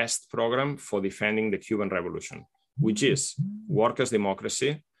is the best program for defending the Cuban Revolution. which is workers'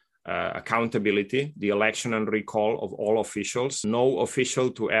 democracy, accountability, the election and recall of all officials, no official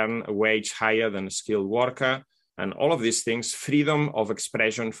to earn a wage higher than a skilled worker, and all of these things, freedom of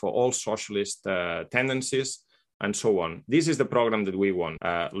expression for all socialist tendencies, and so on. This is the program that we want.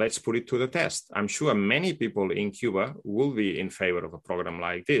 Let's put it to the test. I'm sure many people in Cuba will be in favor of a program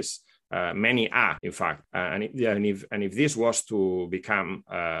like this. Many are, in fact. And if this was to become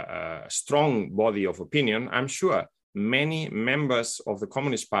a strong body of opinion, I'm sure many members of the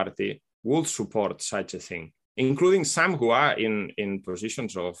Communist Party will support such a thing, including some who are in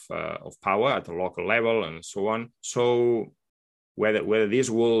positions of power at the local level and so on. So whether this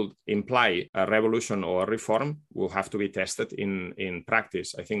will imply a revolution or a reform will have to be tested in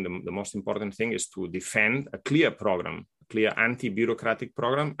practice. I think the most important thing is to defend a clear program, a clear anti-bureaucratic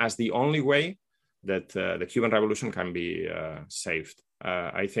program, as the only way that the Cuban Revolution can be saved.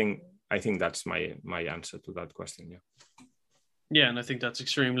 I think that's my answer to that question. Yeah. Yeah, and I think that's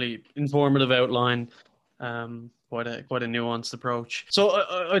extremely informative outline. Quite a nuanced approach. So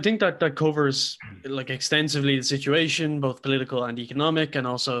I think that covers like extensively the situation, both political and economic, and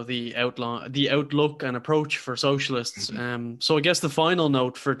also the outlook and approach for socialists. So I guess the final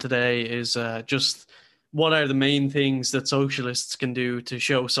note for today is just what are the main things that socialists can do to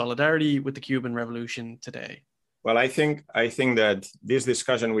show solidarity with the Cuban Revolution today? Well, I think that this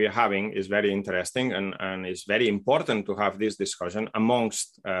discussion we are having is very interesting, and it's very important to have this discussion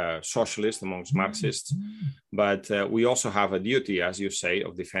amongst socialists, amongst Marxists. But we also have a duty, as you say,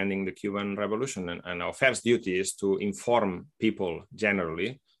 of defending the Cuban Revolution. And our first duty is to inform people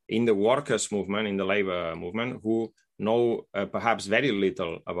generally in the workers' movement, in the labor movement, who know perhaps very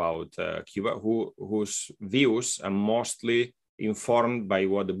little about Cuba, whose views are mostly informed by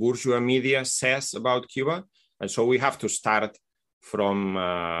what the bourgeois media says about Cuba. And so we have to start from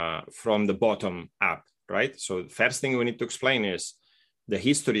the bottom up, right? So the first thing we need to explain is the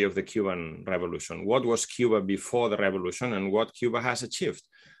history of the Cuban Revolution. What was Cuba before the revolution, and what Cuba has achieved?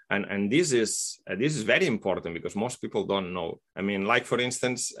 And this is very important because most people don't know. I mean, like for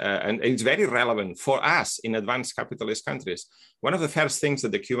instance, and it's very relevant for us in advanced capitalist countries. One of the first things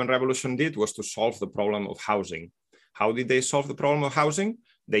that the Cuban Revolution did was to solve the problem of housing. How did they solve the problem of housing?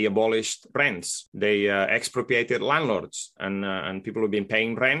 They abolished rents. They expropriated landlords, and people who've been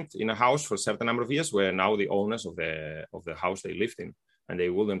paying rent in a house for a certain number of years were now the owners of the house they lived in, and they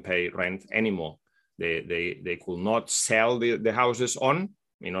wouldn't pay rent anymore. They could not sell the houses on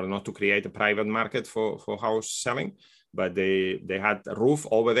in order not to create a private market for house selling, but they had a roof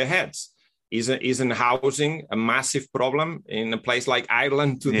over their heads. Isn't housing a massive problem in a place like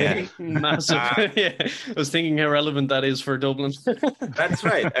Ireland today? Yeah. Massive. Yeah. I was thinking how relevant that is for Dublin. That's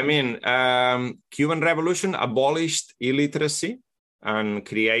right. I mean, Cuban Revolution abolished illiteracy and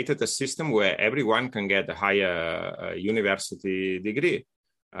created a system where everyone can get a higher university degree.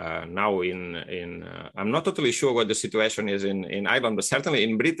 Now I'm not totally sure what the situation is in Ireland, but certainly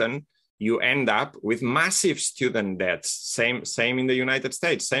in Britain, you end up with massive student debts. Same in the United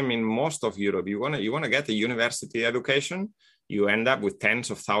States, same in most of Europe. You want to get a university education, you end up with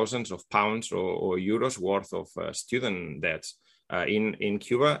tens of thousands of pounds or euros worth of student debts. In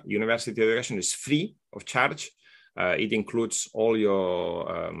Cuba, university education is free of charge. It includes all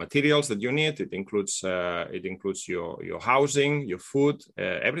your materials that you need. It includes your housing, your food,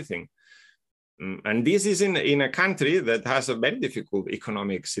 everything. And this is in a country that has a very difficult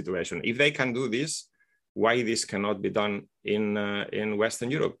economic situation. If they can do this, why this cannot be done in Western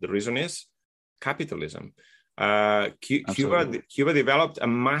Europe? The reason is capitalism. Cuba developed a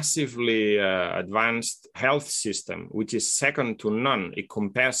massively advanced health system, which is second to none. It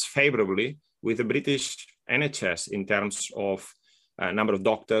compares favorably with the British NHS in terms of number of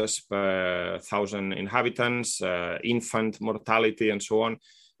doctors per 1,000 inhabitants, infant mortality, and so on.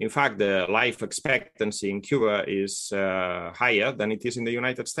 In fact, the life expectancy in Cuba is higher than it is in the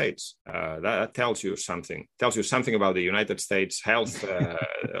United States. That tells you something. Tells you something about the United States health,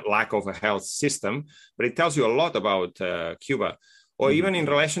 lack of a health system, but it tells you a lot about Cuba. Or even in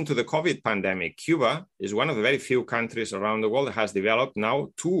relation to the COVID pandemic, Cuba is one of the very few countries around the world that has developed now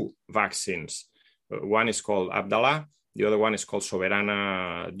 2 vaccines. One is called Abdala, the other one is called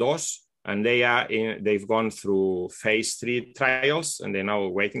Soberana 2. And they've gone through phase 3 trials, and they're now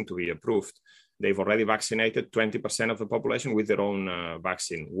waiting to be approved. They've already vaccinated 20% of the population with their own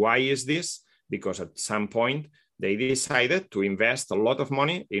vaccine. Why is this? Because at some point, they decided to invest a lot of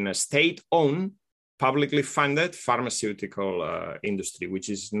money in a state-owned, publicly funded pharmaceutical industry, which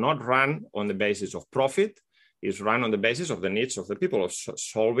is not run on the basis of profit, is run on the basis of the needs of the people, of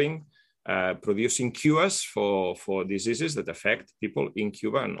producing cures for diseases that affect people in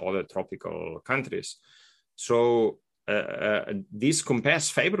Cuba and other tropical countries. So this compares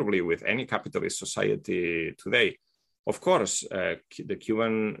favorably with any capitalist society today. Of course, the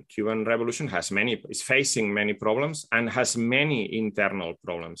Cuban revolution is facing many problems and has many internal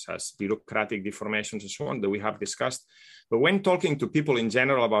problems, has bureaucratic deformations and so on that we have discussed. But when talking to people in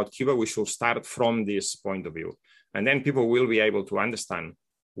general about Cuba, we should start from this point of view. And then people will be able to understand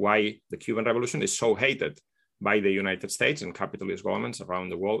why the Cuban revolution is so hated by the United States and capitalist governments around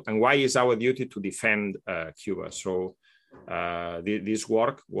the world, and why is our duty to defend Cuba. So this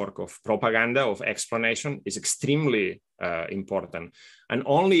work of propaganda, of explanation is extremely important. And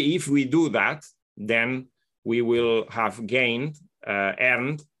only if we do that, then we will have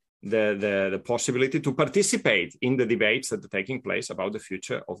earned the possibility to participate in the debates that are taking place about the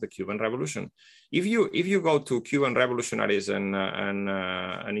future of the Cuban Revolution. If you go to Cuban revolutionaries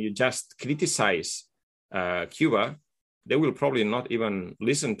and you just criticize Cuba, they will probably not even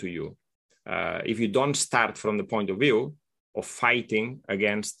listen to you if you don't start from the point of view of fighting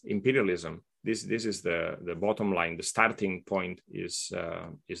against imperialism. This is the bottom line. The starting point is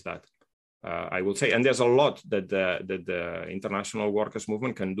that. I will say, and there's a lot that the international workers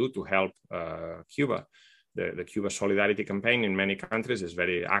movement can do to help Cuba. The Cuba Solidarity Campaign in many countries is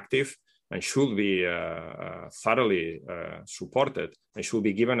very active and should be thoroughly supported and should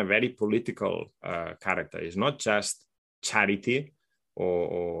be given a very political character. It's not just charity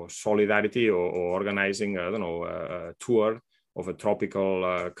or solidarity or organizing, a tour of a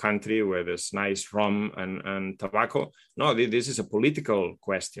tropical country where there's nice rum and tobacco. No, this is a political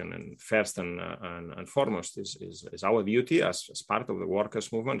question, and first and foremost is our duty as part of the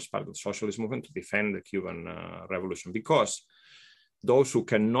workers' movement, as part of the socialist movement, to defend the Cuban revolution. Because those who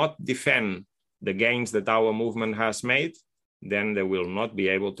cannot defend the gains that our movement has made, then they will not be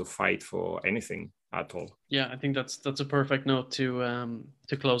able to fight for anything at all. Yeah, I think that's a perfect note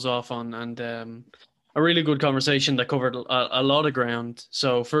to close off on, and a really good conversation that covered a lot of ground.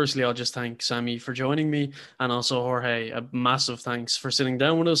 So firstly, I'll just thank Sammy for joining me, and also Jorge, a massive thanks for sitting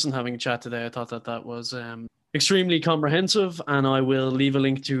down with us and having a chat today. I thought that was extremely comprehensive, and I will leave a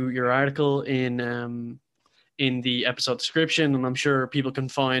link to your article in the episode description, and I'm sure people can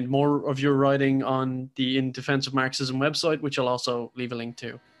find more of your writing on the In Defense of Marxism website, which I'll also leave a link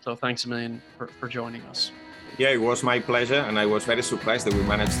to. So thanks a million for joining us. Yeah, it was my pleasure, and I was very surprised that we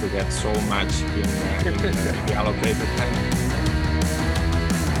managed to get so much in the allocated time.